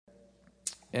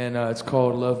and it's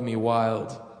called Love Me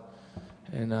Wild,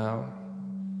 and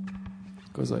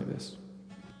it goes like this.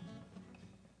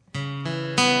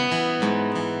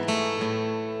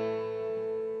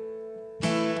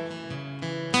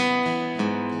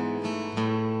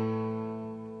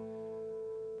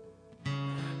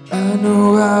 I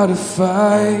know how to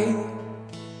fight,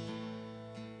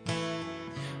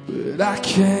 but I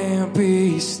can't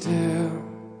be still.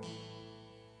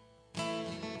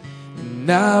 And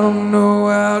I don't know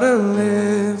how to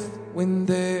live when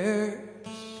there's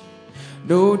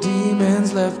no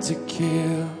demons left to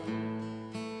kill.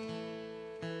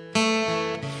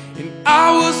 And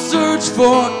I will search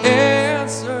for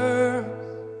answers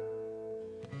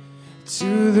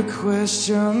to the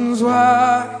questions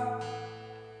why.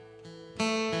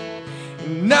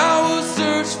 And I will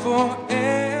search for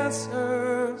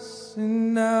answers,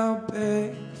 and I'll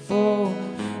beg for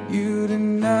you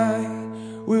tonight.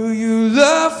 Will you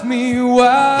love me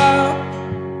wild?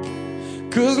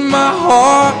 'Cause my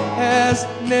heart has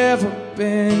never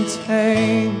been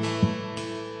tamed.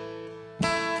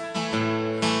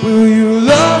 Will you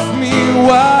love me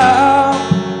wild?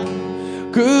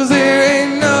 'Cause there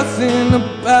ain't nothing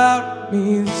about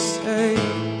me the same.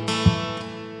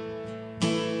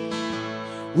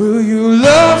 Will you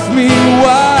love me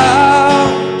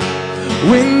wild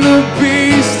when the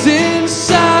beast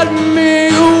inside me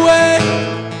awakes?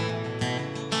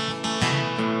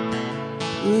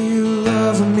 Will you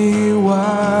love me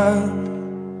wild,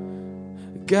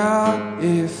 God,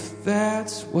 if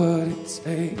that's what it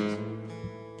takes?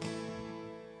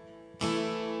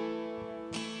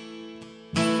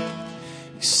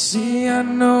 You see, I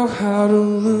know how to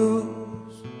lose.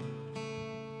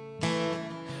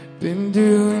 Been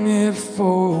doing it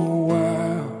for a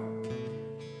while,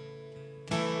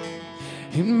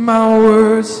 and my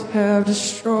words have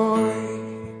destroyed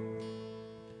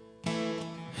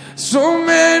so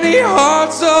many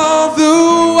hearts all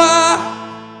the while.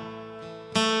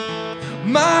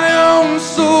 My own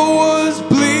soul was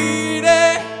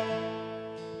bleeding,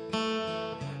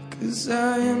 'cause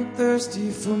I am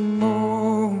thirsty for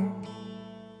more.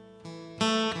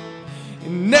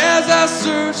 And as I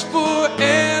search for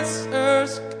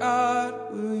answers, God,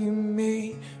 will you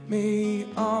meet me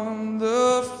on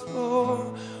the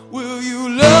floor? Will you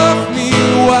love me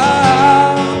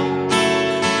wild?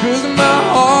 'Cause my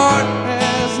heart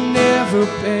has never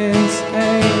been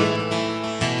tamed.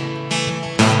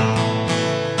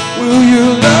 Will you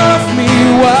love me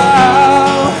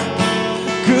wild?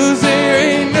 'Cause there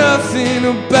ain't nothing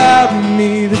about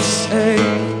me the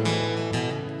same.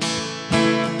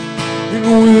 And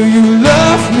will you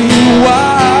love me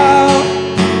wild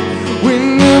when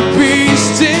the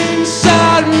beast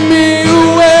inside me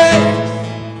awakes?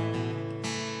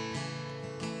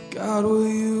 God, will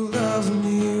you love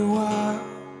me wild,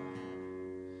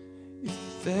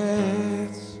 if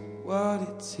that's what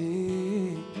it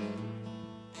takes?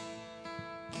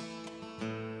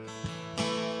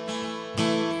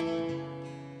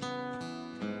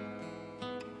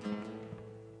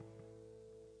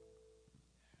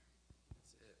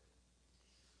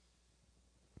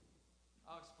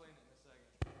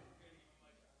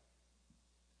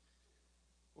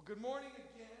 Good morning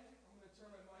again. I'm going to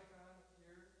turn my mic on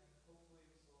here, and hopefully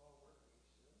this will all work.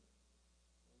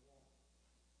 It won't.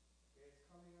 Okay, it's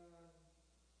coming on.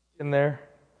 In there?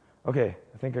 Okay,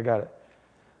 I think I got it.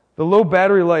 The low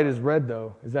battery light is red,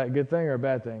 though. Is that a good thing or a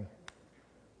bad thing?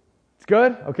 It's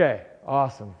good? Okay,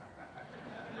 awesome.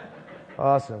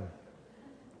 Awesome.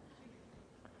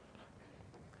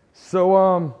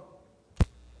 So,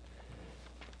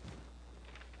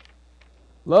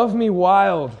 love me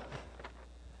wild.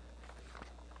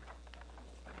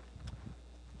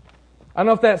 I don't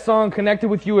know if that song connected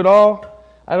with you at all.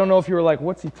 I don't know if you were like,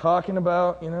 what's he talking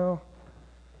about, you know?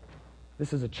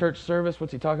 This is a church service.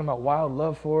 What's he talking about wild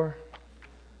love for?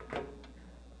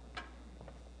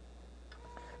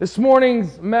 This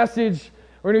morning's message,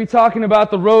 we're going to be talking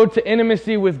about the road to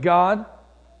intimacy with God.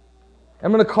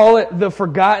 I'm going to call it the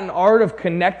forgotten art of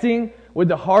connecting with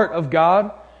the heart of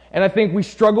God. And I think we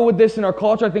struggle with this in our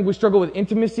culture. I think we struggle with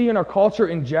intimacy in our culture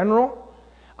in general.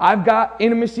 I've got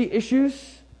intimacy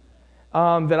issues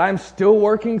that I'm still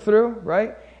working through,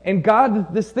 right? And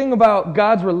God, this thing about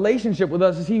God's relationship with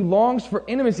us is He longs for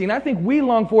intimacy. And I think we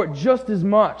long for it just as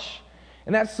much.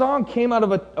 And that song came out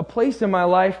of a place in my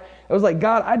life that was like,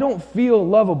 God, I don't feel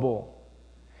lovable.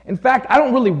 In fact, I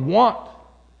don't really want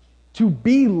to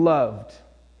be loved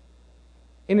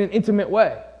in an intimate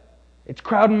way. It's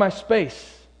crowding my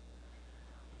space.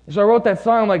 And so I wrote that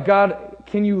song. I'm like, God,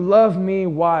 can you love me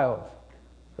wild?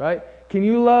 Right? Can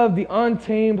you love the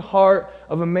untamed heart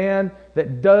of a man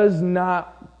that does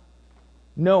not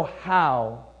know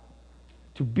how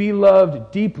to be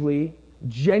loved deeply,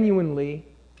 genuinely,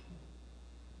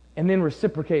 and then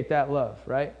reciprocate that love,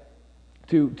 right?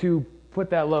 To put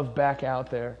that love back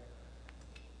out there.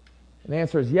 And the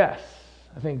answer is yes.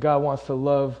 I think God wants to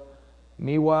love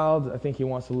me wild. I think He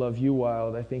wants to love you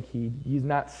wild. I think He's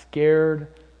not scared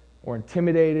or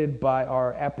intimidated by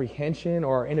our apprehension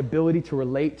or our inability to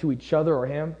relate to each other or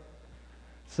Him.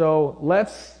 So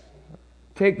let's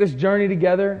take this journey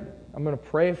together. I'm going to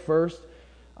pray first,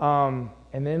 and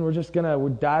then we'll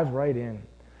dive right in.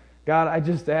 God, I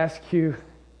just ask you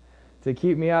to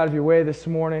keep me out of your way this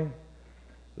morning.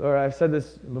 Lord, I've said this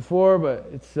before, but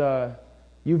it's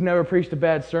you've never preached a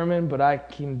bad sermon, but I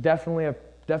can definitely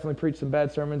preached some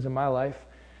bad sermons in my life.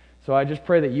 So I just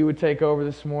pray that you would take over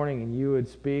this morning and you would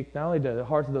speak not only to the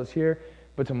hearts of those here,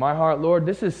 but to my heart. Lord,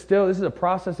 this is a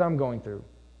process I'm going through.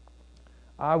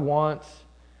 I want,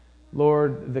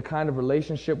 Lord, the kind of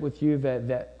relationship with you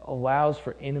that allows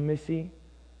for intimacy.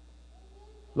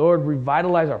 Lord,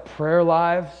 revitalize our prayer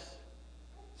lives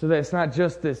so that it's not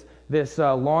just this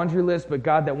laundry list, but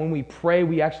God, that when we pray,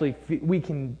 we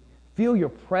can feel your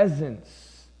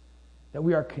presence, that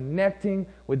we are connecting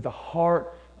with the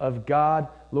heart of God.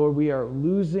 Lord, we are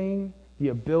losing the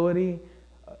ability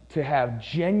to have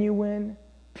genuine,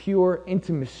 pure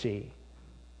intimacy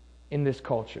in this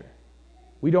culture.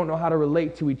 We don't know how to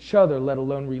relate to each other, let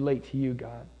alone relate to you,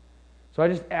 God. So I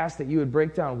just ask that you would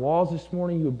break down walls this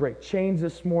morning, you would break chains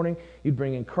this morning, you'd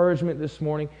bring encouragement this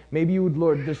morning. Maybe you would,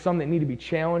 Lord, there's some that need to be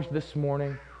challenged this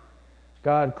morning.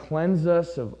 God, cleanse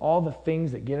us of all the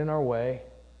things that get in our way.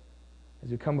 As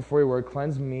we come before your word,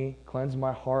 cleanse me, cleanse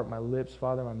my heart, my lips,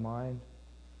 Father, my mind.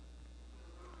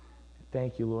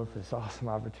 Thank you, Lord, for this awesome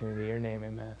opportunity. In your name,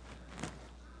 amen.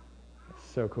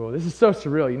 It's so cool. This is so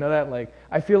surreal. You know that? Like,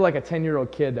 I feel like a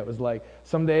 10-year-old kid that was like,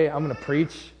 someday I'm going to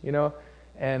preach, you know,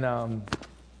 and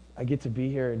I get to be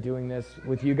here and doing this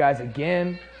with you guys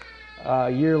again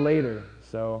a year later.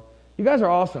 So you guys are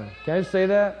awesome. Can I just say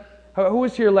that? Who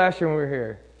was here last year when we were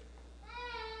here?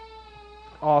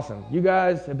 Awesome. You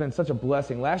guys have been such a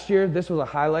blessing. Last year, this was a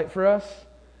highlight for us.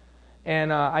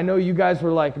 And I know you guys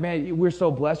were like, man, we're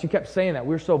so blessed. You kept saying that.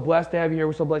 We're so blessed to have you here.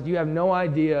 We're so blessed. You have no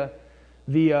idea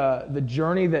the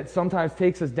journey that sometimes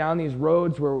takes us down these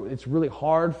roads where it's really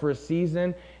hard for a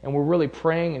season and we're really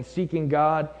praying and seeking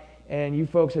God. And you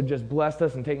folks have just blessed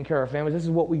us and taken care of our families. This is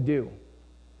what we do.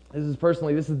 This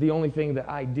is the only thing that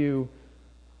I do.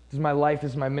 This is my life,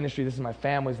 this is my ministry, this is my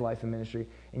family's life and ministry.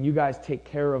 And you guys take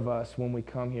care of us when we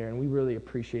come here, and we really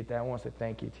appreciate that. I want to say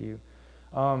thank you to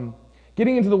you.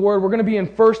 Getting into the Word, we're going to be in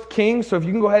 1 Kings, so if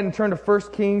you can go ahead and turn to 1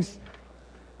 Kings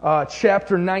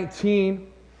chapter 19.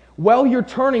 While you're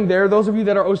turning there, those of you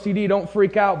that are OCD, don't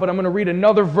freak out, but I'm going to read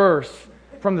another verse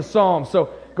from the Psalms.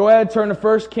 So go ahead, turn to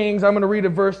 1 Kings. I'm going to read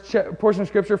a portion of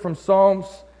Scripture from Psalms.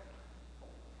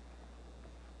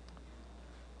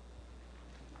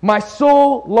 My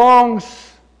soul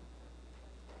longs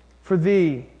for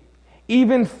thee,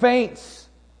 even faints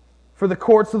for the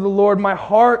courts of the Lord. My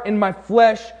heart and my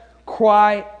flesh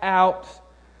cry out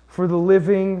for the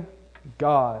living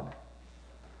God.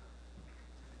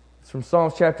 It's from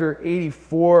Psalms chapter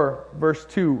 84, verse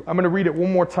 2. I'm going to read it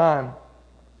one more time.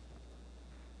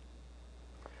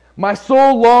 My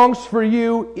soul longs for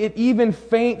you, it even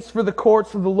faints for the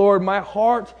courts of the Lord. My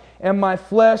heart and my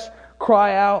flesh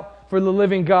cry out for the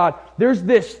living God. There's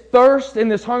this thirst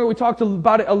and this hunger. We talked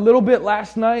about it a little bit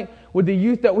last night with the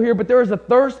youth that were here, but there is a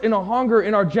thirst and a hunger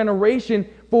in our generation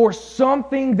for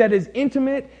something that is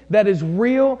intimate, that is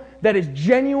real, that is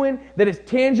genuine, that is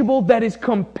tangible, that is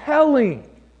compelling.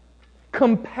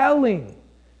 Compelling.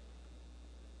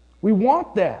 We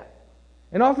want that.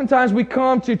 And oftentimes we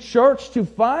come to church to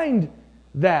find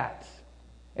that.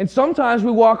 And sometimes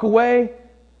we walk away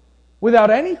without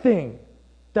anything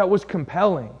that was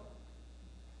compelling.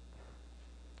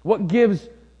 What gives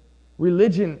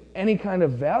religion any kind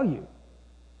of value?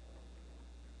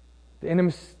 The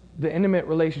intimate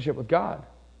relationship with God.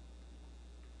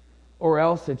 Or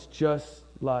else it's just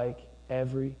like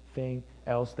everything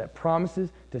else that promises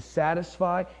to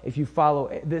satisfy if you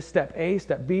follow this step A,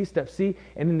 step B, step C,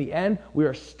 and in the end, we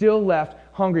are still left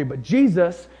hungry. But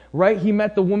Jesus, right, he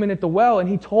met the woman at the well and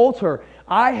he told her,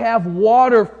 I have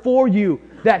water for you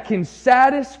that can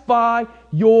satisfy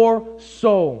your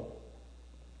soul.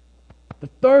 The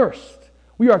thirst.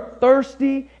 We are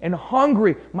thirsty and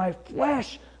hungry. My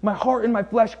heart and my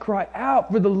flesh cry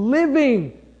out for the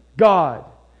living God.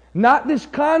 Not this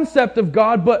concept of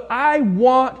God, but I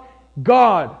want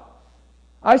God.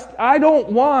 I don't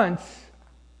want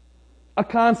a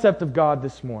concept of God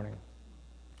this morning.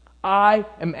 I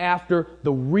am after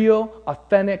the real,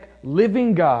 authentic,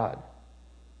 living God.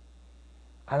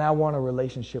 And I want a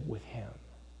relationship with Him.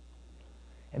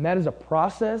 And that is a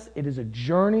process. It is a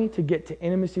journey to get to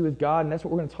intimacy with God. And that's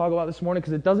what we're going to talk about this morning,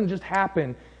 because it doesn't just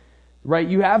happen, right?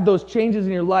 You have those changes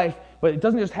in your life, but it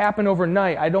doesn't just happen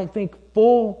overnight. I don't think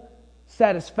full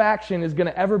satisfaction is going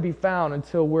to ever be found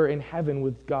until we're in heaven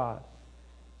with God.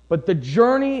 But the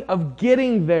journey of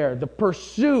getting there, the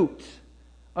pursuit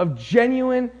of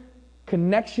genuine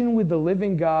connection with the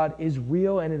living God is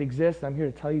real, and it exists. I'm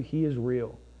here to tell you, He is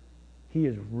real. He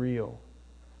is real.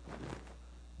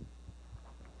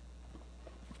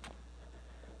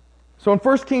 So in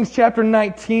 1 Kings chapter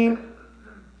 19,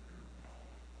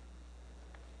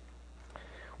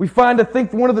 we find, I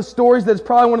think, one of the stories that is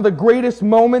probably one of the greatest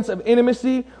moments of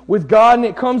intimacy with God, and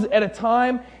it comes at a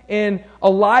time in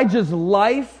Elijah's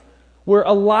life where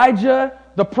Elijah,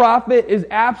 the prophet, is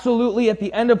absolutely at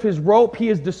the end of his rope. He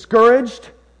is discouraged.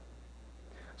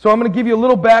 So I'm going to give you a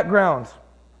little background.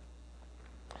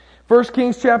 1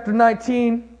 Kings chapter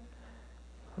 19,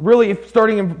 really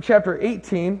starting in chapter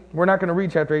 18. We're not going to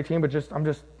read chapter 18, but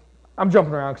I'm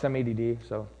jumping around because I'm ADD,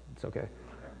 so it's okay.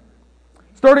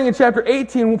 Starting in chapter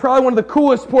 18, probably one of the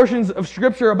coolest portions of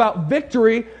Scripture about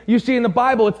victory you see in the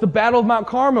Bible. It's the Battle of Mount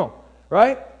Carmel,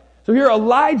 right? So here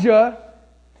Elijah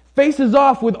faces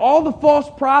off with all the false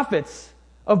prophets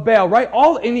of Baal, right?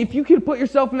 And if you could put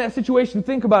yourself in that situation,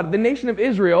 think about it. The nation of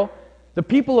Israel, the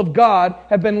people of God,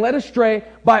 have been led astray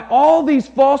by all these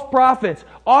false prophets,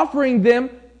 offering them,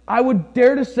 I would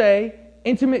dare to say,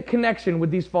 intimate connection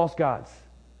with these false gods.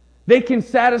 They can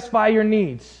satisfy your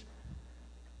needs.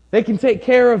 They can take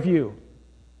care of you.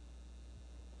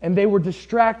 And they were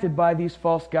distracted by these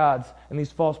false gods and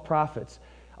these false prophets.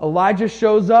 Elijah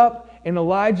shows up, and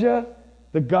Elijah,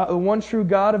 the one true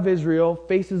God of Israel,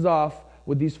 faces off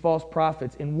with these false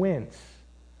prophets and wins.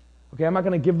 Okay, I'm not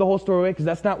going to give the whole story away because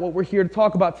that's not what we're here to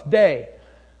talk about today.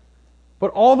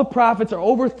 But all the prophets are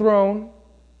overthrown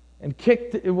and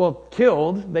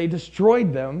killed. They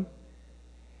destroyed them.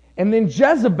 And then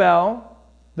Jezebel,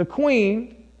 the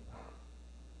queen,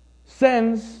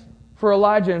 sends for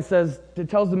Elijah and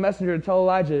tells the messenger to tell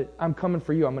Elijah, I'm coming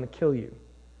for you, I'm going to kill you.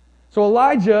 So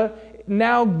Elijah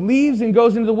now leaves and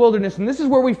goes into the wilderness, and this is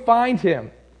where we find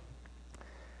him.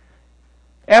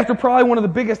 After probably one of the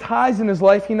biggest highs in his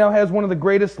life, he now has one of the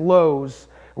greatest lows.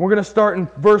 And we're going to start in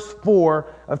verse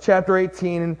 4 of chapter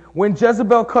 18. And when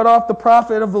Jezebel cut off the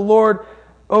prophet of the Lord,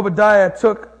 Obadiah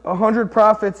took 100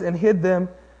 prophets and hid them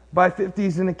by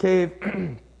 50s in a cave.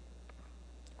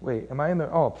 Wait, am I in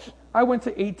there? Oh, I went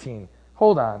to 18.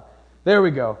 Hold on. There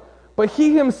we go. But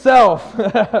he himself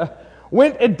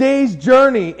went a day's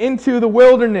journey into the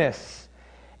wilderness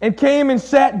and came and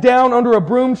sat down under a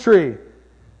broom tree.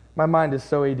 My mind is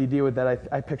so ADD with that,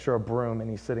 I picture a broom and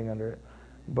he's sitting under it.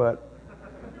 But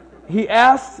he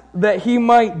asked that he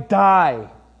might die,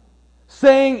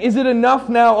 saying, Is it enough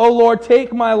now, O Lord,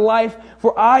 take my life,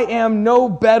 for I am no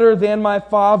better than my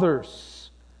fathers.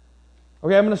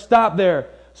 Okay, I'm going to stop there.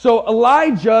 So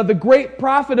Elijah, the great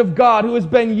prophet of God, who has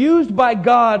been used by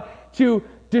God to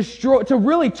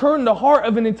really turn the heart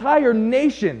of an entire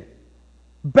nation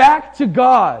back to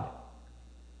God.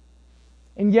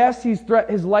 And yes, his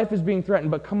life is being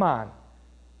threatened, but come on.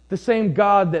 The same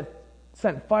God that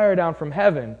sent fire down from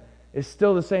heaven is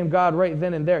still the same God right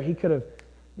then and there. He could have,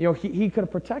 he could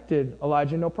have protected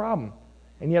Elijah, no problem.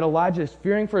 And yet Elijah is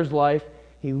fearing for his life.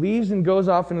 He leaves and goes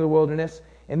off into the wilderness.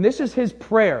 And this is his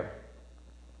prayer.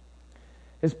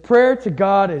 His prayer to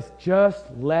God is, just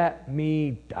let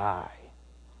me die.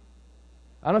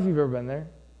 I don't know if you've ever been there.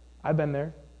 I've been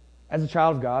there as a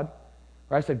child of God,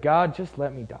 where I said, God, just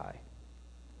let me die.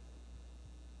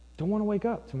 Don't want to wake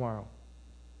up tomorrow.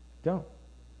 Don't.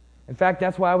 In fact,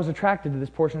 that's why I was attracted to this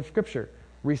portion of Scripture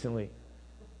recently.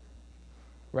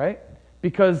 Right?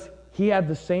 Because he had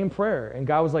the same prayer. And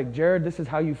God was like, Jared, this is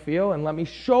how you feel, and let me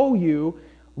show you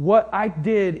what I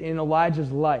did in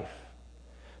Elijah's life.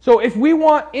 So if we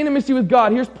want intimacy with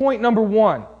God, here's point number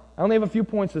 1. I only have a few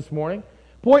points this morning.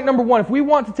 Point number 1, if we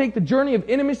want to take the journey of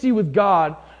intimacy with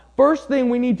God, first thing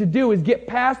we need to do is get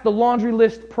past the laundry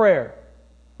list prayer.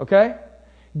 Okay?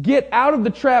 Get out of the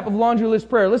trap of laundry list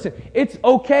prayer. Listen, it's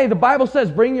okay. The Bible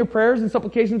says bring your prayers and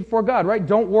supplications before God, right?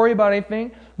 Don't worry about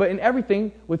anything, but in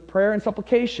everything with prayer and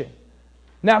supplication.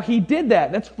 Now, he did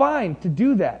that. That's fine to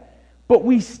do that. But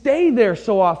we stay there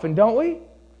so often, don't we?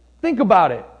 Think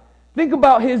about it. Think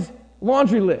about his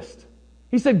laundry list.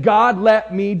 He said, God,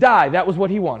 let me die. That was what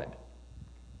he wanted.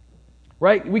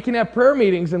 Right? We can have prayer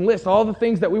meetings and list all the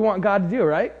things that we want God to do,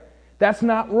 right? That's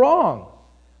not wrong.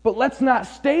 But let's not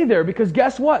stay there, because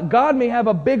guess what? God may have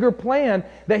a bigger plan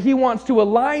that He wants to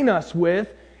align us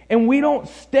with, and we don't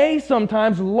stay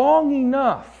sometimes long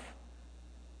enough.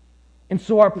 And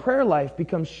so our prayer life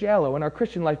becomes shallow, and our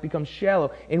Christian life becomes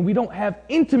shallow, and we don't have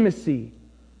intimacy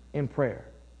in prayer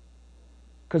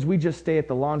because we just stay at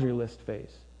the laundry list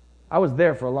phase. I was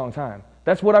there for a long time.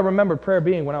 That's what I remember prayer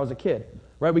being when I was a kid.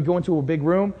 Right? We'd go into a big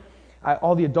room.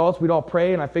 All the adults, we'd all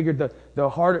pray, and I figured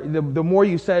the more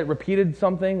you said, repeated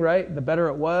something, right, the better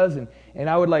it was. And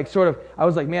I would I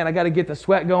was like, man, I got to get the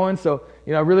sweat going. So,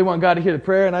 I really want God to hear the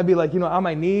prayer. And I'd be like, on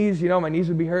my knees, my knees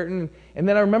would be hurting. And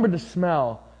then I remembered the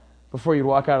smell before you'd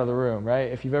walk out of the room,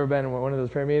 right? If you've ever been in one of those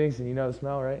prayer meetings and you know the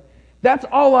smell, right? That's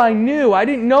all I knew. I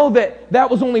didn't know that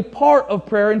was only part of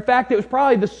prayer. In fact, it was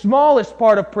probably the smallest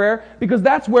part of prayer, because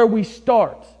that's where we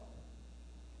start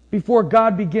before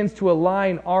God begins to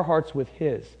align our hearts with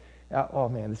His. Oh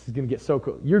man, this is going to get so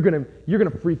cool. You're going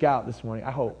to freak out this morning,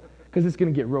 I hope, because it's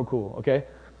going to get real cool, okay?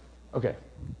 Okay.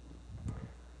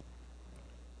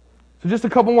 So just a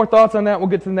couple more thoughts on that. We'll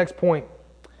get to the next point.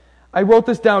 I wrote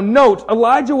this down. Note,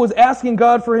 Elijah was asking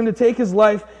God for him to take his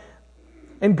life,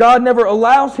 and God never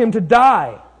allows him to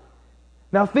die.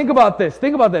 Now think about this.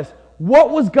 Think about this.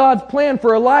 What was God's plan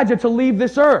for Elijah to leave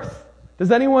this earth?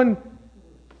 Does anyone...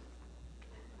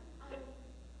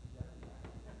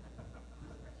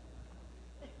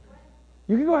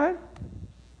 You can go ahead.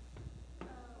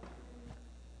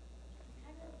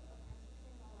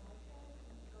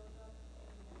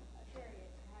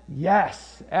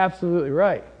 Yes, absolutely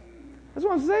right. That's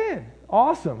what I'm saying.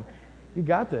 Awesome. You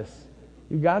got this.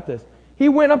 You got this. He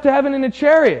went up to heaven in a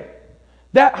chariot.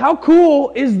 How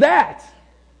cool is that?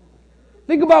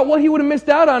 Think about what he would have missed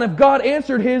out on if God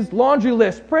answered his laundry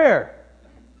list prayer.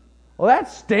 Well, that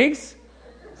stinks.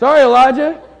 Sorry,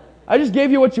 Elijah. I just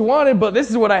gave you what you wanted, but this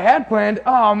is what I had planned.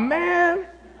 Oh, man.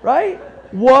 Right?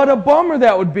 What a bummer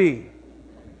that would be.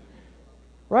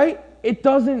 Right? It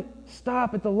doesn't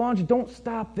stop at the laundry. Don't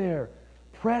stop there.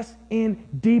 Press in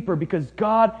deeper, because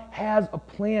God has a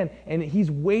plan, and He's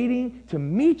waiting to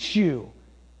meet you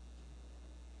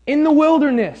in the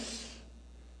wilderness,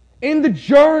 in the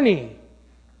journey,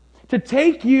 to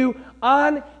take you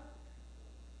on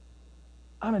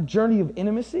a journey of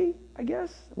intimacy, I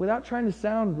guess, without trying to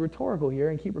sound rhetorical here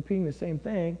and keep repeating the same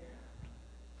thing.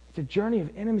 It's a journey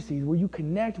of intimacy where you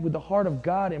connect with the heart of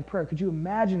God in prayer. Could you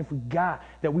imagine if we got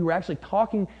that we were actually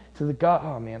talking to the God?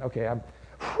 Oh, man, okay.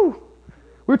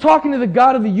 We're talking to the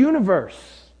God of the universe.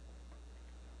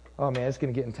 Oh, man, it's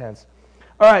going to get intense.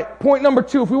 All right, point number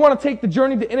 2. If we want to take the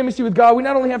journey to intimacy with God, we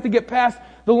not only have to get past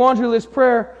the laundry list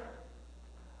prayer,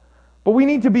 but we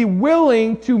need to be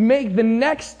willing to make the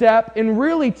next step and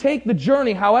really take the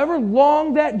journey, however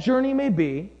long that journey may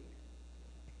be.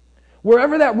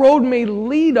 Wherever that road may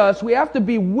lead us, we have to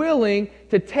be willing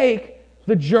to take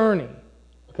the journey.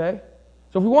 Okay?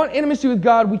 So if we want intimacy with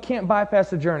God, we can't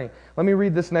bypass the journey. Let me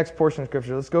read this next portion of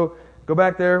Scripture. Let's go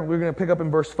back there. We're going to pick up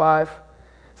in verse 5.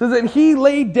 It says that he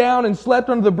laid down and slept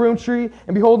under the broom tree,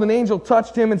 and behold, an angel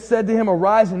touched him and said to him,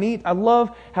 arise and eat. I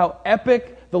love how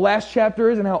epic the last chapter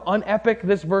is and how unepic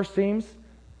this verse seems.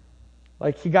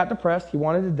 Like, he got depressed. He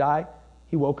wanted to die.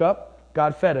 He woke up.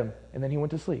 God fed him. And then he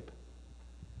went to sleep.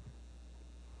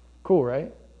 Cool,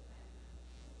 right?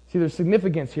 See, there's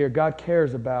significance here. God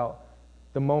cares about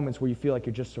the moments where you feel like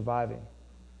you're just surviving.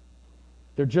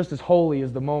 They're just as holy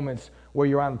as the moments where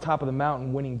you're on the top of the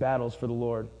mountain winning battles for the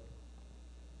Lord.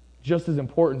 Just as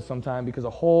important sometimes, because a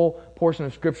whole portion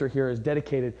of Scripture here is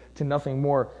dedicated to nothing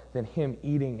more than Him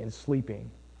eating and sleeping.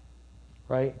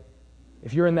 Right?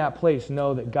 If you're in that place,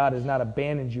 know that God has not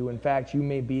abandoned you. In fact, you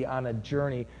may be on a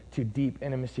journey to deep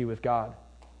intimacy with God.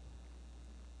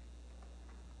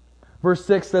 Verse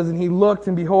 6 says, and he looked,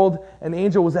 and behold, an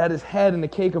angel was at his head, and a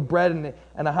cake of bread,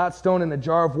 and a hot stone, and a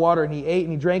jar of water. And he ate,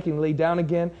 and he drank, and he lay down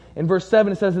again. In verse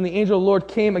 7 it says, and the angel of the Lord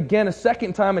came again a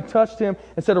second time and touched him,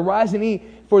 and said, arise and eat,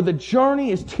 for the journey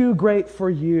is too great for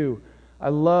you. I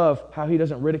love how he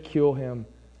doesn't ridicule him.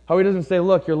 How he doesn't say,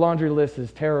 look, your laundry list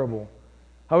is terrible.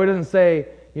 How he doesn't say,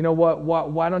 you know what,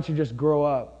 why don't you just grow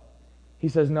up? He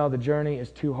says, no, the journey is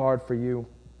too hard for you.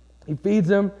 He feeds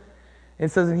him. It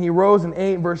says, and he rose and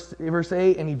ate, verse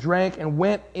 8, and he drank and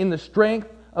went in the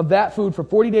strength of that food for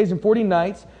 40 days and 40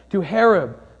 nights to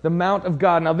Horeb, the Mount of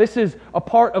God. Now this is a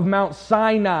part of Mount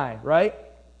Sinai, right?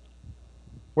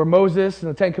 Where Moses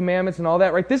and the Ten Commandments and all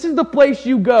that, right? This is the place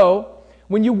you go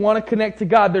when you want to connect to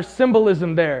God. There's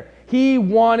symbolism there. He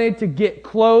wanted to get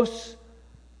close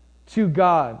to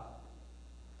God.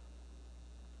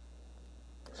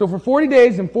 So for 40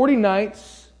 days and 40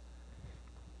 nights,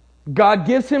 God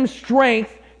gives him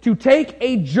strength to take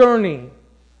a journey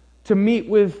to meet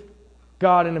with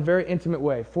God in a very intimate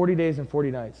way, 40 days and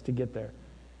 40 nights to get there.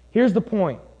 Here's the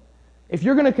point. If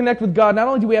you're going to connect with God, not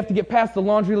only do we have to get past the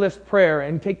laundry list prayer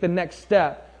and take the next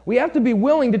step, we have to be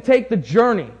willing to take the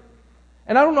journey.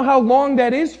 And I don't know how long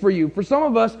that is for you. For some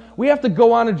of us, we have to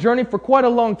go on a journey for quite a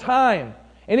long time,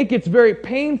 and it gets very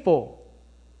painful.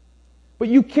 But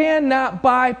you cannot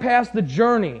bypass the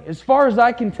journey. As far as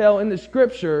I can tell in the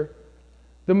Scripture,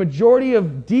 the majority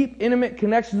of deep, intimate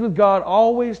connections with God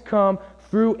always come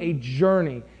through a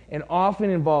journey, and often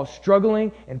involve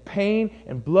struggling and pain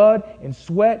and blood and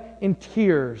sweat and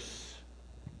tears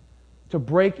to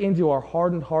break into our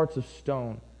hardened hearts of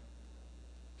stone.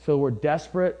 So we're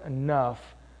desperate enough,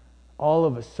 all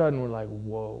of a sudden we're like,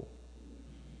 whoa,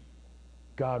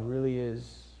 God really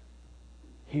is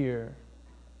here.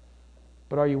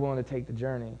 But are you willing to take the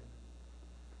journey?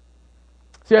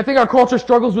 See, I think our culture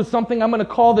struggles with something I'm going to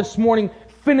call this morning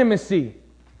finimacy.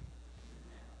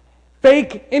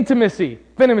 Fake intimacy.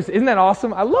 Finimacy. Isn't that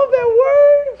awesome? I love that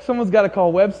word. Someone's got to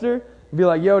call Webster and be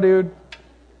like, yo, dude,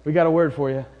 we got a word for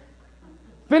you.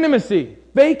 Finimacy.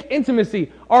 Fake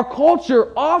intimacy. Our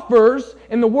culture offers,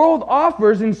 and the world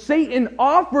offers, and Satan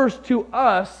offers to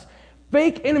us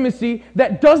fake intimacy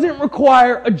that doesn't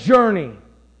require a journey.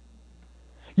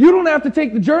 You don't have to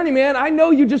take the journey, man. I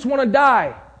know you just want to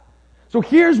die. So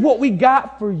here's what we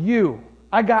got for you.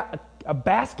 I got a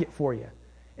basket for you.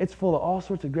 It's full of all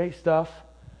sorts of great stuff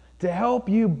to help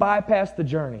you bypass the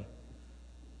journey.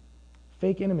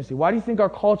 Fake intimacy. Why do you think our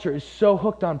culture is so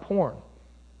hooked on porn?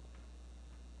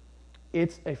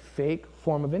 It's a fake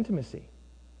form of intimacy.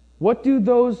 What do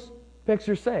those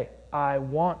pictures say? I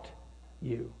want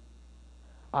you.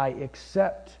 I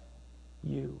accept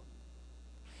you.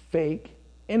 Fake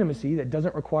intimacy that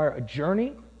doesn't require a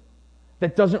journey,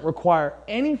 that doesn't require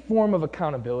any form of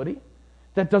accountability,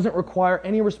 that doesn't require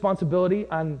any responsibility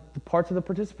on the parts of the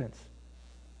participants.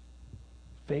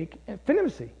 Fake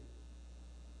intimacy.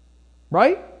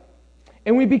 Right?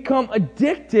 And we become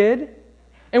addicted,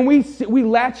 and we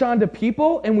latch on to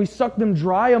people, and we suck them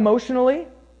dry emotionally.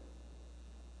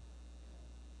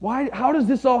 Why? How does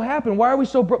this all happen? Why are we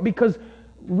so broke? Because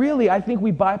really, I think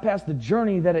we bypass the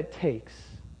journey that it takes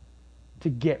to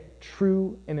get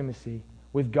true intimacy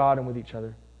with God and with each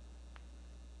other.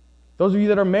 Those of you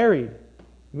that are married,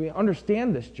 we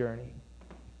understand this journey.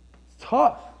 It's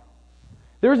tough.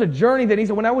 There's a journey that he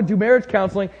said, when I would do marriage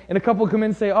counseling and a couple would come in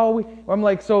and say, I'm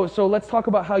like, so let's talk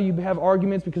about how you have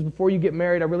arguments, because before you get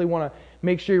married, I really want to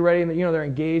make sure you're ready. And they're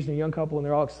engaged and a young couple and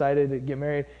they're all excited to get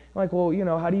married. I'm like, well,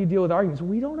 how do you deal with arguments?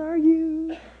 We don't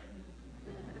argue.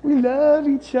 We love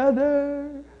each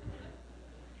other.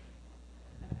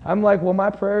 I'm like, well,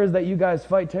 my prayer is that you guys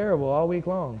fight terrible all week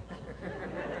long.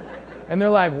 And they're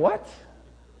like, what?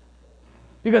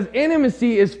 Because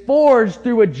intimacy is forged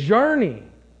through a journey.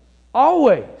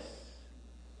 Always.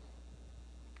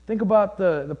 Think about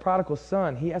the prodigal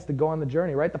son. He has to go on the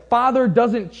journey, right? The father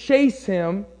doesn't chase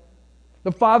him.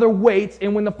 The father waits,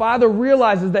 and when the father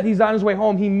realizes that he's on his way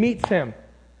home, he meets him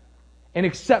and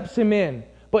accepts him in.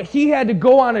 But he had to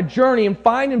go on a journey and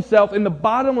find himself in the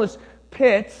bottomless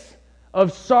pits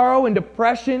of sorrow and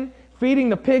depression, feeding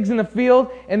the pigs in the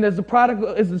field. And as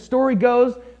the story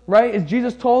goes, right, as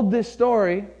Jesus told this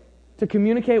story to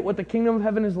communicate what the kingdom of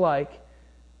heaven is like,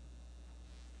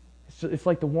 it's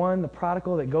like the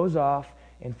prodigal that goes off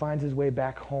and finds his way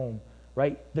back home,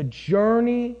 right? The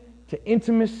journey to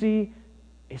intimacy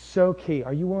is so key.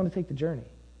 Are you willing to take the journey?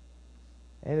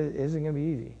 And it isn't going to be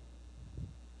easy.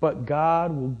 But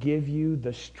God will give you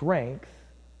the strength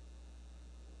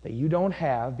that you don't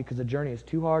have, because the journey is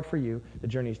too hard for you. The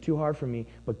journey is too hard for me.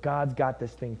 But God's got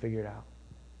this thing figured out.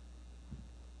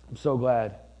 I'm so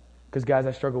glad. Because, guys,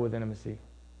 I struggle with intimacy.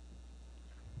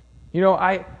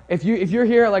 If you're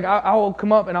here, like I'll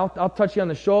come up and I'll touch you on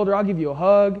the shoulder. I'll give you a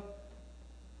hug.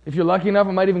 If you're lucky enough,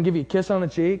 I might even give you a kiss on the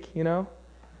cheek.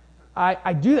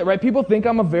 I do that, right? People think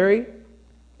I'm a very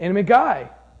intimate guy.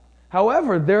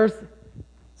 However,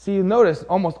 you notice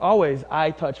almost always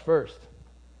I touch first.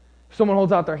 If someone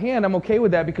holds out their hand, I'm okay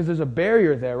with that because there's a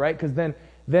barrier there, right? Because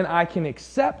then I can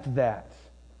accept that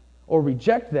or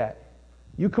reject that.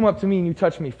 You come up to me and you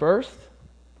touch me first.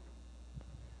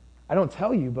 I don't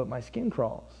tell you, but my skin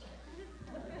crawls.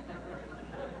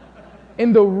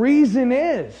 And the reason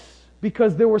is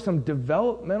because there were some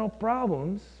developmental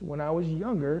problems when I was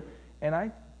younger, and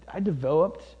I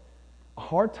developed a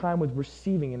hard time with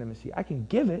receiving intimacy. I can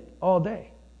give it all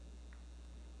day.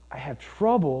 I have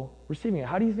trouble receiving it.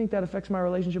 How do you think that affects my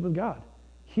relationship with God?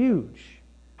 Huge.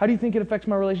 How do you think it affects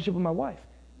my relationship with my wife?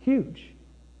 Huge.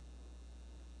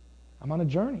 I'm on a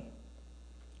journey.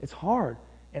 It's hard.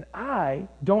 And I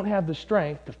don't have the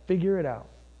strength to figure it out.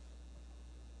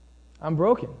 I'm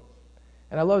broken.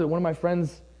 And I loved it. One of my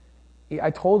friends, I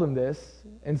told him this,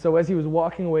 and so as he was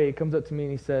walking away, he comes up to me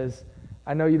and he says,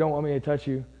 I know you don't want me to touch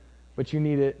you, but you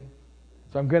need it.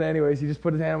 So I'm going to anyways. He just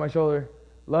put his hand on my shoulder,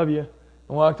 love you,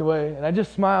 and walked away. And I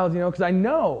just smiled, because I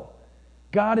know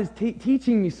God is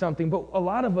teaching me something, but a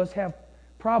lot of us have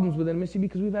problems with intimacy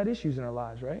because we've had issues in our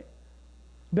lives, right?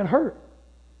 We've been hurt,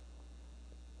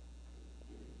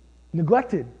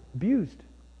 neglected, abused,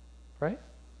 right?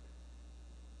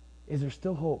 Is there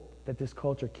still hope that this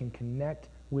culture can connect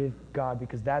with God?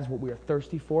 Because that's what we are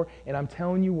thirsty for. And I'm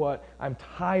telling you what, I'm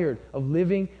tired of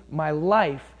living my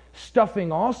life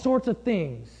stuffing all sorts of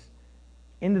things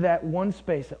into that one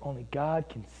space that only God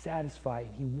can satisfy.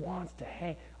 And He wants to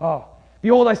hang. Oh,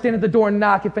 behold, I stand at the door and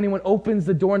knock. If anyone opens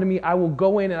the door unto me, I will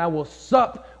go in and I will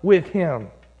sup with him.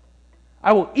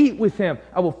 I will eat with him.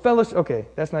 I will fellowship. Okay,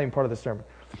 that's not even part of the sermon.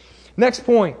 Next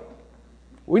point.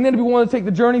 We need to be willing to take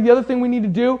the journey. The other thing we need to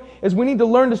do is we need to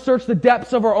learn to search the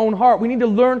depths of our own heart. We need to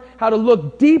learn how to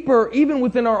look deeper even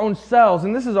within our own selves.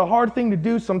 And this is a hard thing to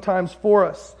do sometimes for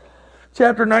us.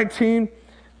 Chapter 19,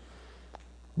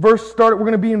 we're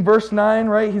going to be in verse 9,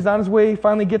 right? He's on his way. He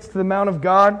finally gets to the Mount of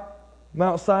God,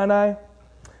 Mount Sinai.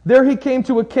 There he came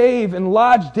to a cave and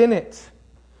lodged in it.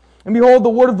 And behold, the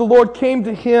word of the Lord came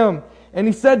to him. And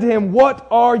he said to him, what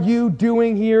are you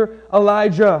doing here,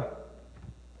 Elijah?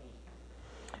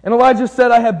 And Elijah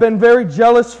said, I have been very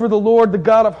jealous for the Lord, the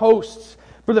God of hosts.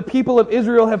 For the people of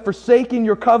Israel have forsaken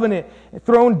your covenant, and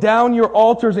thrown down your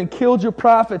altars, and killed your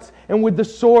prophets, and with the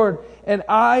sword. And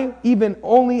I, even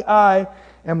only I,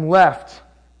 am left.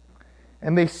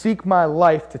 And they seek my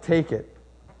life to take it.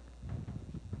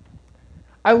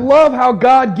 I love how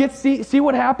God gets, see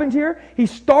what happened here? He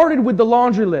started with the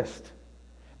laundry list.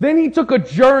 Then he took a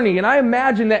journey, and I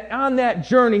imagine that on that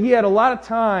journey he had a lot of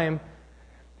time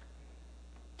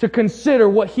to consider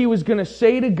what he was going to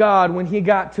say to God when he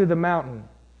got to the mountain.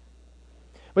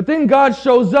 But then God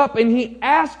shows up and he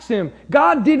asks him,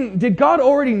 did God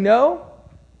already know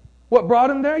what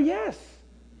brought him there? Yes.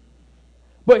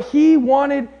 But he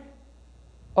wanted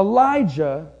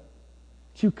Elijah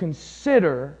to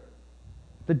consider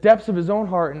the depths of his own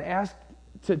heart and ask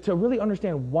to really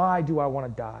understand, why do I want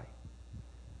to die?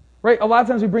 Right? A lot of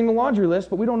times we bring the laundry list,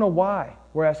 but we don't know why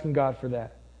we're asking God for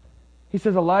that. He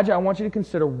says, Elijah, I want you to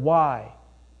consider, why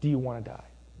do you want to die?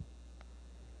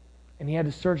 And he had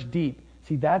to search deep.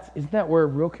 See, isn't that where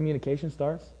real communication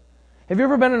starts? Have you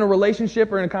ever been in a relationship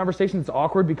or in a conversation that's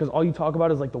awkward because all you talk about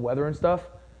is like the weather and stuff?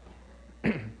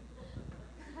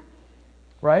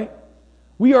 Right?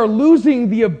 We are losing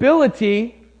the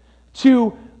ability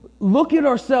to look at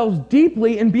ourselves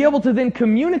deeply and be able to then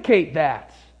communicate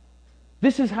that.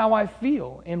 This is how I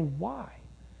feel and why.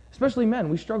 Especially men,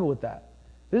 we struggle with that.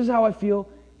 This is how I feel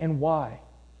and why.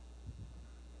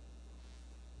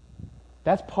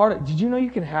 That's part of, did you know you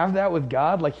can have that with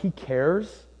God? Like He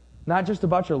cares, not just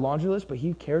about your laundry list, but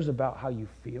He cares about how you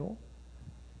feel.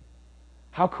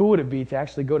 How cool would it be to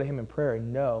actually go to Him in prayer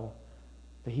and know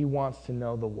that He wants to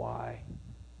know the why?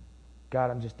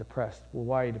 God, I'm just depressed. Well,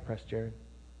 why are you depressed, Jared?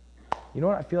 You know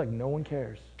what? I feel like no one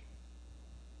cares.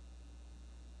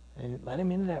 And let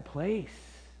Him into that place.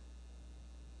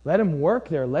 Let Him work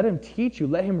there. Let Him teach you.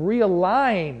 Let Him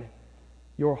realign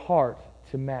your heart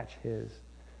to match His.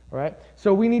 All right?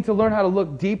 So we need to learn how to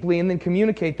look deeply and then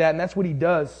communicate that, and that's what He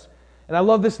does. And I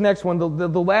love this next one. The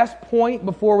last point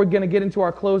before we're going to get into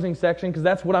our closing section, because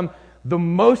that's what I'm the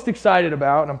most excited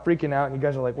about, and I'm freaking out, and you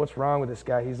guys are like, what's wrong with this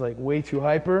guy? He's like way too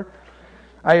hyper.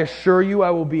 I assure you I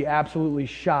will be absolutely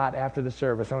shot after the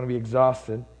service. I'm going to be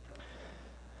exhausted.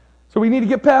 So we need to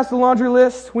get past the laundry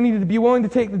list. We need to be willing to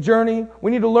take the journey. We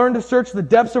need to learn to search the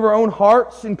depths of our own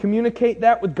hearts and communicate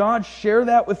that with God, share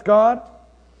that with God.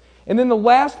 And then the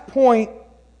last point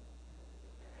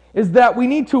is that we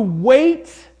need to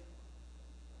wait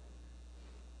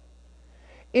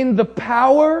in the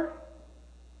power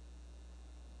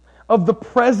of the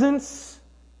presence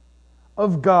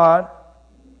of God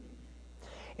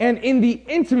and in the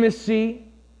intimacy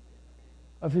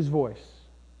of His voice.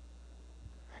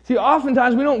 See,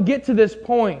 oftentimes we don't get to this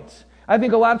point. I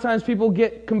think a lot of times people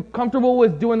get comfortable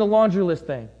with doing the laundry list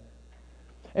thing.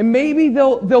 And maybe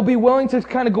they'll be willing to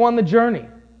kind of go on the journey.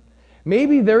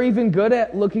 Maybe they're even good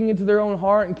at looking into their own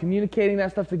heart and communicating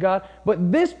that stuff to God.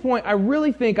 But this point, I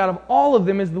really think out of all of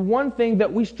them is the one thing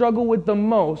that we struggle with the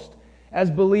most as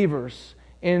believers,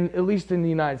 at least in the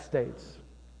United States.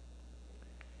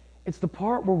 It's the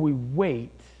part where we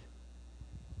wait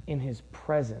in His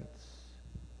presence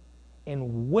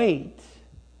and wait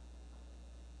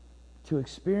to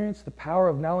experience the power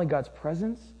of not only God's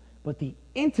presence, but the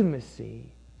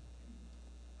intimacy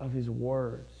of His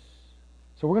words.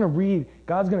 So we're going to read,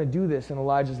 God's going to do this in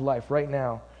Elijah's life right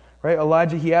now. Right?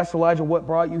 Elijah, he asks Elijah, what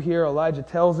brought you here? Elijah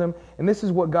tells him, and this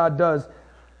is what God does.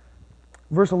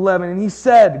 Verse 11, and he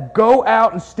said, go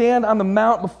out and stand on the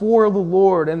mount before the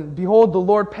Lord. And behold, the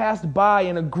Lord passed by,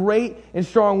 and a great and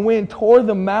strong wind tore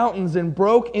the mountains and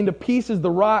broke into pieces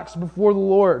the rocks before the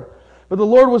Lord. But the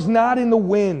Lord was not in the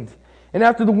wind. And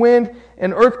after the wind,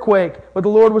 an earthquake, but the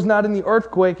Lord was not in the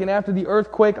earthquake. And after the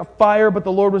earthquake, a fire, but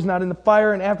the Lord was not in the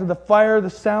fire. And after the fire, the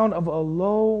sound of a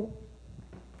low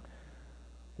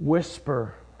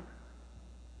whisper.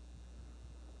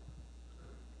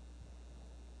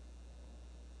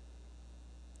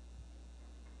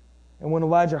 And when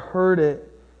Elijah heard it,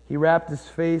 he wrapped his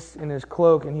face in his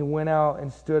cloak, and he went out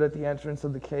and stood at the entrance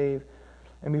of the cave.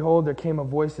 And behold, there came a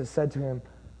voice that said to him,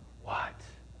 what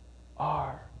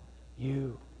are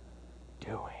you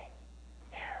doing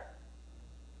here?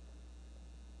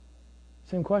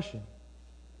 Same question.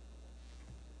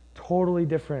 Totally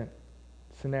different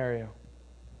scenario.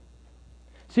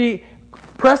 See,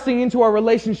 pressing into our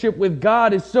relationship with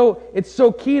God it's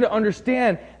so key to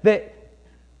understand that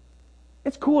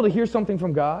it's cool to hear something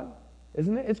from God,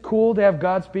 isn't it? It's cool to have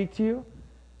God speak to you.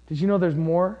 Did you know there's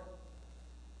more?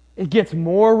 It gets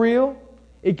more real.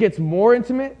 It gets more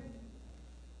intimate.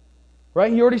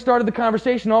 Right? He already started the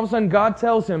conversation. All of a sudden, God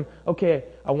tells him, okay,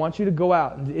 I want you to go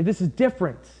out. And this is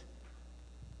different.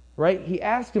 Right? He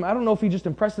asked him, I don't know if he just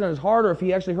impressed it on his heart or if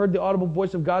he actually heard the audible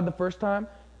voice of God the first time,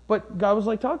 but God was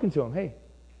like talking to him. Hey,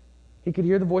 he could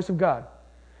hear the voice of God.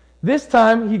 This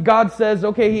time, God says,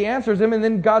 okay, he answers him, and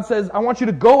then God says, I want you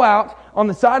to go out on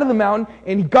the side of the mountain,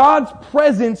 and God's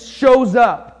presence shows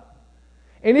up.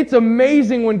 And it's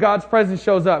amazing when God's presence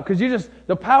shows up, because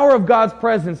the power of God's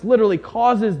presence literally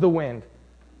causes the wind.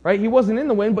 Right? He wasn't in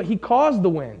the wind, but He caused the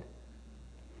wind.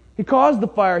 He caused the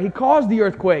fire. He caused the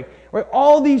earthquake. Right?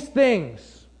 All these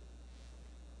things.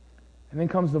 And then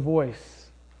comes the voice.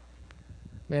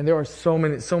 Man, there are so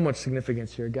much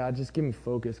significance here. God, just give me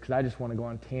focus, because I just want to go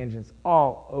on tangents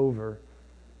all over.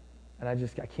 And I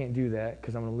can't do that,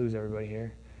 because I'm going to lose everybody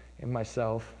here and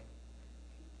myself.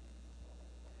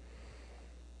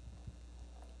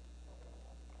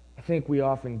 I think we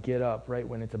often get up right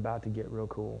when it's about to get real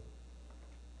cool.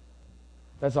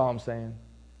 That's all I'm saying.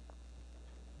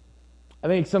 I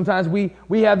think sometimes we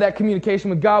have that communication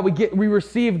with God. We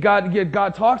receive God,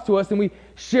 God talks to us, and we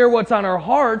share what's on our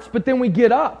hearts, but then we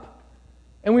get up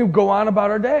and we go on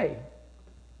about our day.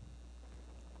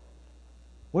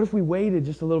 What if we waited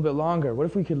just a little bit longer? What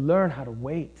if we could learn how to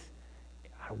wait?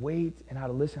 How to wait and how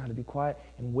to listen, how to be quiet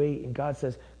and wait. And God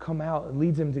says, come out, and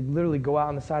leads him to literally go out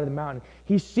on the side of the mountain.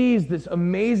 He sees this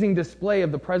amazing display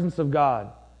of the presence of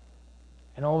God.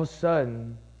 And all of a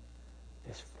sudden,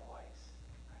 this voice.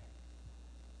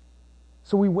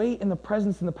 So we wait in the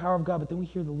presence and the power of God, but then we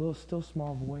hear the little still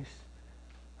small voice.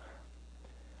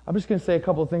 I'm just going to say a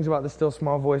couple of things about the still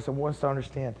small voice I want us to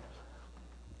understand.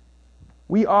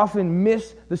 We often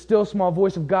miss the still small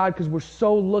voice of God because we're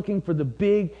so looking for the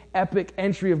big, epic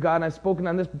entry of God. And I've spoken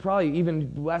on this probably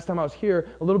even last time I was here,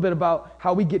 a little bit about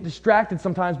how we get distracted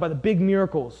sometimes by the big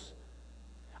miracles.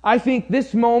 I think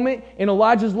this moment in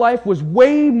Elijah's life was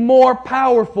way more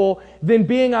powerful than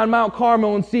being on Mount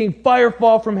Carmel and seeing fire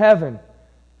fall from heaven.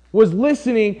 Was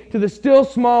listening to the still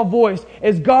small voice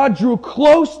as God drew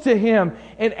close to him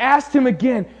and asked him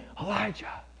again, Elijah,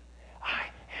 I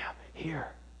am here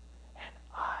and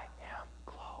I am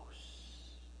close.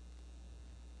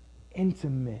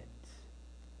 Intimate.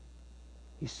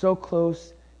 He's so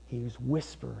close, he was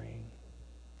whispering.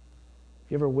 Have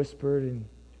you ever whispered in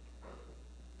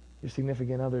your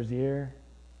significant other's ear?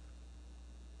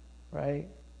 Right?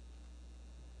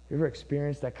 You ever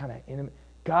experienced that kind of intimate?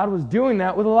 God was doing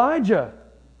that with Elijah.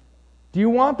 Do you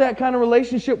want that kind of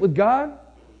relationship with God?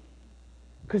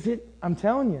 Because I'm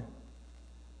telling you,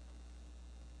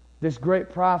 this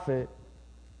great prophet,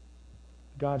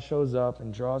 God shows up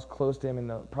and draws close to him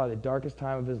in probably the darkest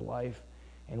time of his life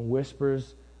and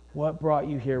whispers, what brought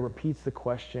you here? Repeats the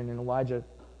question, and Elijah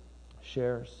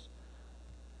shares.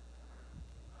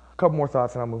 A couple more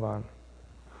thoughts and I'll move on.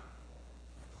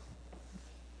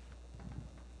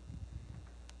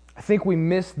 I think we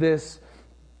miss this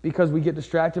because we get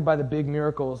distracted by the big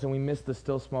miracles and we miss the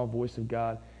still small voice of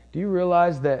God. Do you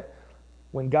realize that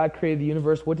when God created the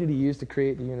universe, what did He use to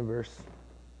create the universe?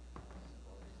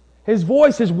 His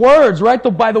voice, His words, right?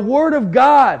 By the Word of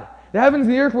God. The heavens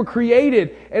and the earth were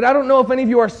created. And I don't know if any of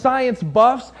you are science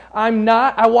buffs. I'm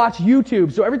not. I watch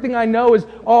YouTube. So everything I know is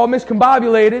all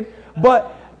miscombobulated.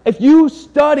 But if you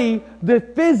study the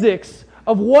physics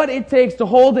of what it takes to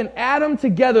hold an atom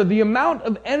together, the amount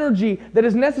of energy that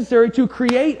is necessary to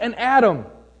create an atom.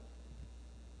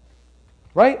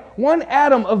 right? One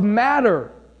atom of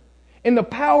matter. And the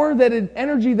power, that is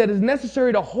energy that is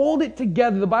necessary to hold it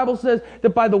together. The Bible says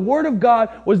that by the word of God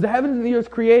was the heavens and the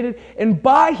earth created, and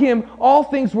by him all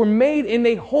things were made, and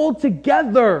they hold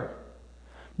together.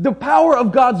 The power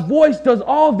of God's voice does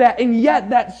all of that, and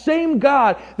yet that same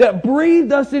God that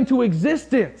breathed us into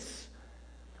existence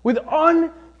with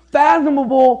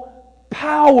unfathomable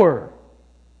power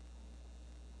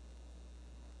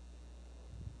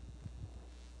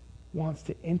wants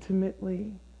to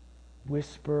intimately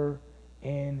whisper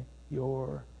in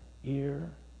your ear.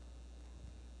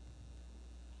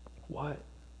 What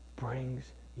brings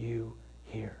you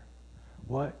here?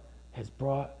 What has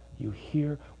brought you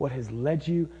here? What has led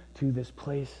you to this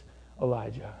place,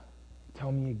 Elijah?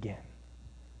 Tell me again.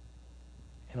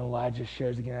 And Elijah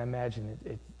shares again. I imagine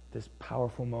it's this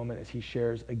powerful moment as he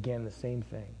shares again the same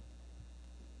thing.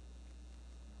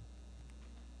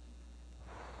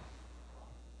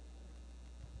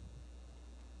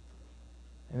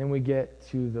 And then we get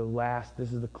to the last,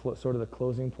 this is the sort of the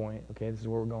closing point. Okay, this is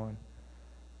where we're going.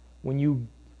 When you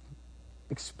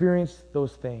experience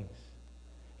those things,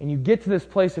 and you get to this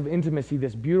place of intimacy,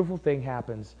 this beautiful thing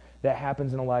happens that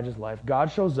happens in Elijah's life. God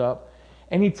shows up,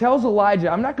 and he tells Elijah,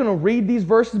 I'm not going to read these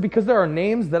verses because there are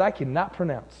names that I cannot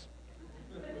pronounce.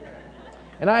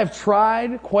 And I have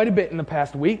tried quite a bit in the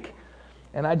past week,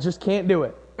 and I just can't do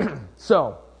it.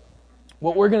 So,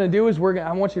 what we're going to do is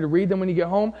I want you to read them when you get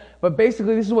home. But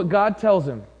basically, this is what God tells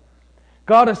him.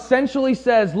 God essentially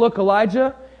says, look,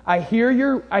 Elijah, I hear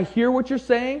what you're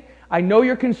saying. I know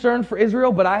you're concerned for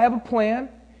Israel, but I have a plan,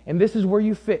 and this is where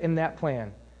you fit in that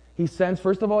plan.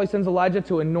 First of all, he sends Elijah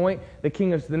to anoint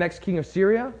the next king of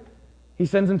Syria. He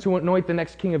sends him to anoint the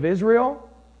next king of Israel.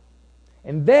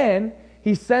 And then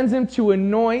he sends him to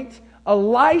anoint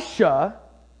Elisha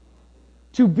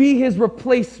to be his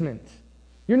replacement.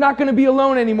 You're not going to be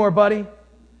alone anymore, buddy.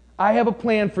 I have a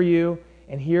plan for you,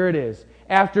 and here it is.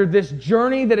 After this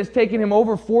journey that has taken him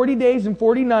over 40 days and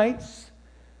 40 nights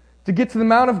to get to the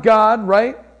Mount of God,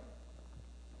 right?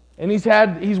 And he's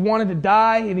wanted to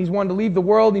die, and he's wanted to leave the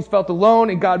world, and he's felt alone,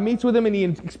 and God meets with him, and he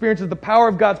experiences the power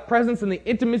of God's presence and the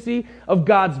intimacy of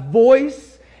God's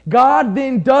voice. God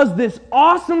then does this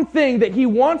awesome thing that he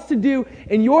wants to do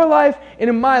in your life and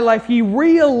in my life. He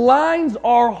realigns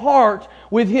our heart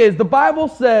with his. The Bible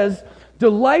says,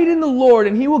 delight in the Lord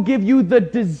and he will give you the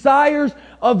desires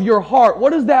of your heart. What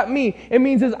does that mean? It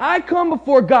means as I come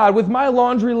before God with my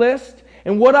laundry list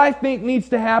and what I think needs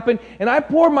to happen, and I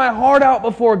pour my heart out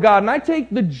before God, and I take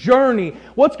the journey,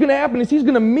 what's going to happen is he's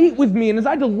going to meet with me, and as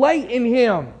I delight in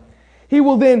him, he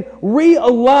will then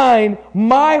realign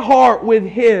my heart with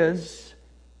his.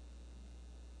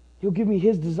 He'll give me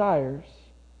his desires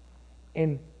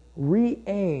and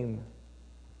re-aim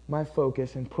my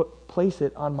focus and place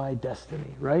it on my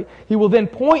destiny, right? He will then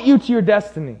point you to your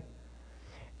destiny.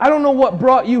 I don't know what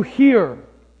brought you here.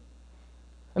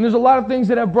 And there's a lot of things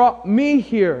that have brought me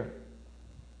here.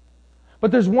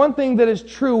 But there's one thing that is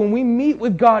true. When we meet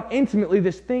with God intimately,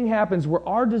 this thing happens where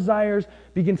our desires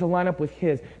begin to line up with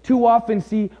his. Too often,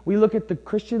 we look at the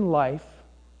Christian life,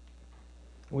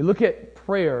 we look at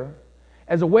prayer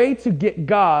as a way to get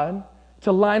God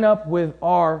to line up with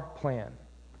our plan.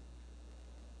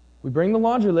 We bring the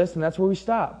laundry list, and that's where we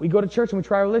stop. We go to church and we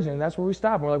try religion, and that's where we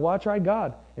stop. And we're like, well, I tried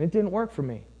God, and it didn't work for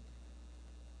me.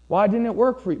 Why didn't it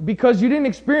work for you? Because you didn't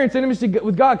experience intimacy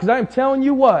with God, because I am telling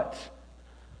you what.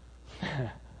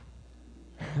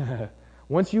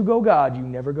 Once you go God, you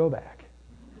never go back.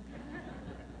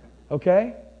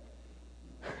 Okay?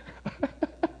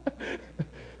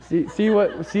 See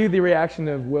the reaction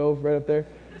of Will right up there?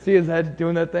 See his head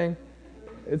doing that thing?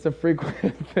 It's a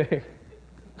frequent thing.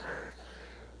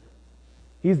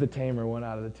 He's the tamer one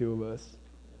out of the two of us.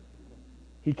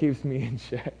 He keeps me in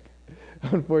check.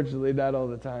 Unfortunately, not all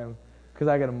the time, because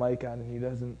I got a mic on and he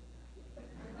doesn't.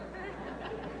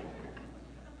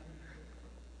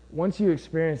 Once you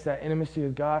experience that intimacy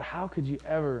with God, how could you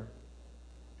ever?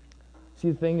 See,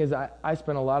 the thing is, I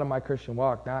spent a lot of my Christian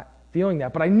walk not feeling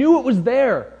that, but I knew it was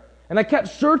there. And I kept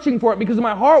searching for it because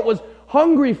my heart was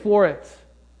hungry for it.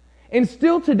 And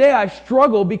still today I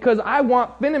struggle because I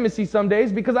want intimacy some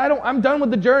days because I'm done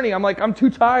with the journey. I'm like, I'm too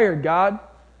tired, God.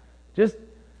 Just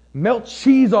melt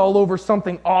cheese all over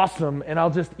something awesome and I'll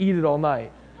just eat it all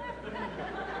night.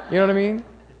 You know what I mean?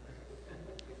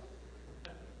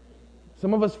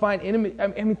 Some of us find intimacy,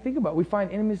 think about it. We find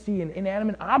intimacy in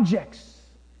inanimate objects.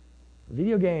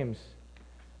 Video games.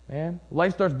 Man,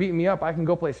 life starts beating me up. I can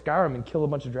go play Skyrim and kill a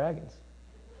bunch of dragons.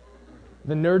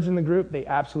 The nerds in the group, they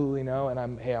absolutely know, and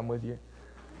I'm with you.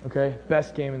 Okay?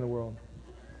 Best game in the world.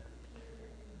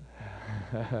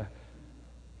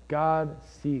 God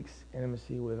seeks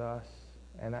intimacy with us.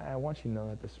 And I want you to know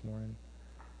that this morning.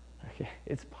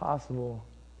 It's possible.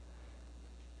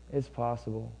 It's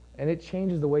possible. And it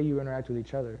changes the way you interact with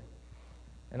each other.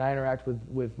 And I interact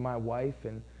with my wife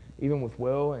and even with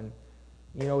Will. And,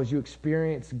 as you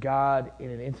experience God in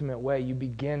an intimate way, you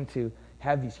begin to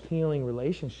have these healing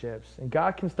relationships. And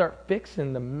God can start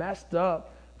fixing the messed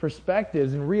up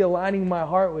perspectives and realigning my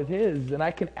heart with His. And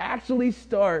I can actually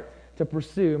start to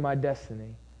pursue my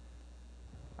destiny.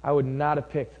 I would not have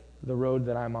picked the road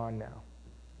that I'm on now.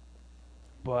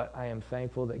 But I am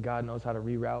thankful that God knows how to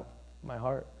reroute my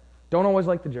heart. Don't always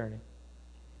like the journey.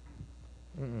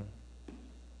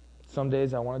 Some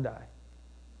days I want to die.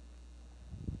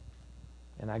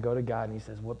 And I go to God and He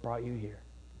says, what brought you here?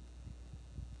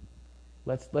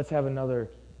 Let's have another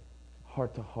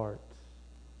heart-to-heart.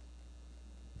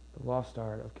 The lost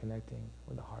art of connecting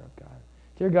with the heart of God.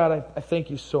 Dear God, I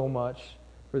thank you so much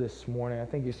for this morning. I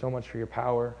thank you so much for your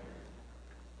power.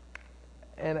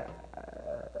 And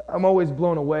I'm always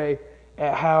blown away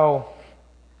at how,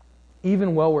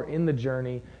 even while we're in the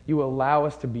journey, you allow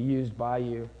us to be used by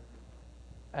you.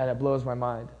 And it blows my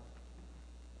mind.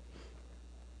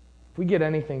 If we get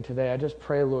anything today, I just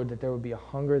pray, Lord, that there would be a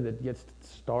hunger that gets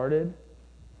started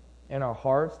in our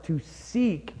hearts to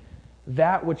seek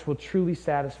that which will truly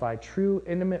satisfy, true,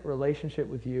 intimate relationship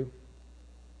with you.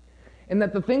 And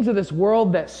that the things of this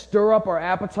world that stir up our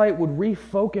appetite would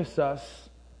refocus us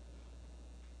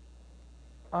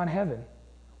on heaven,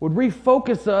 would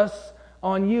refocus us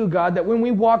on you, God, that when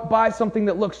we walk by something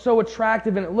that looks so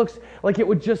attractive and it looks like it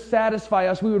would just satisfy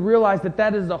us, we would realize that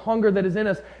that is the hunger that is in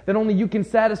us that only you can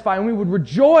satisfy, and we would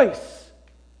rejoice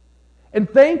and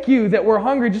thank you that we're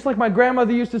hungry. Just like my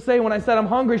grandmother used to say when I said I'm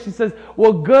hungry, she says,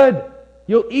 well, good,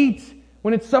 you'll eat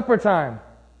when it's supper time.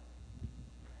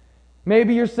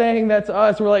 Maybe you're saying that to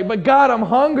us. We're like, but God, I'm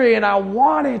hungry and I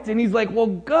want it. And He's like, well,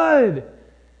 good,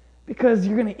 because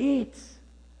you're going to eat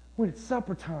when it's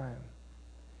supper time.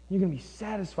 You're going to be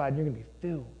satisfied and you're going to be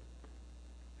filled.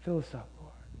 Fill us up,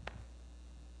 Lord.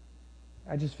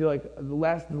 I just feel like the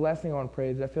last thing I want to pray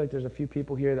is I feel like there's a few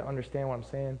people here that understand what I'm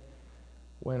saying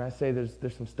when I say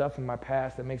there's some stuff in my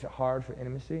past that makes it hard for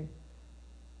intimacy.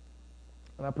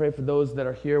 And I pray for those that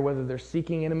are here, whether they're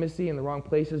seeking intimacy in the wrong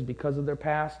places because of their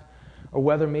past, or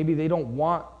whether maybe they don't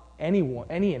want any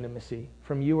intimacy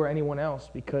from you or anyone else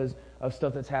because of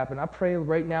stuff that's happened. I pray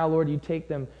right now, Lord, you take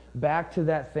them back to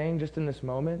that thing just in this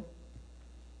moment.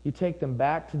 You take them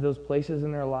back to those places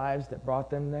in their lives that brought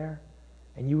them there,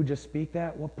 and you would just speak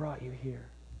that. What brought you here?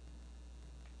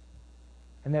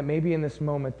 And that maybe in this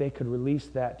moment they could release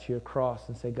that to your cross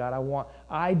and say, God,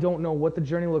 I don't know what the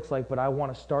journey looks like, but I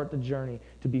want to start the journey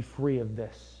to be free of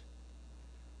this.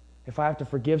 If I have to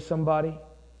forgive somebody,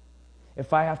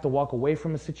 if I have to walk away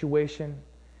from a situation,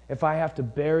 if I have to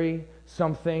bury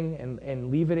something and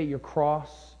leave it at your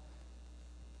cross,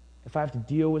 if I have to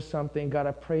deal with something, God,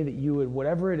 I pray that you would,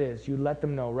 whatever it is, you let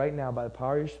them know right now by the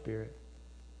power of your Spirit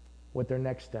what their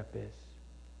next step is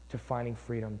to finding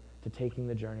freedom, to taking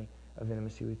the journey of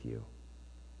intimacy with you.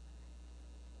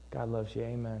 God loves you.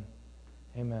 Amen.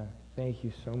 Amen. Thank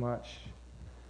you so much.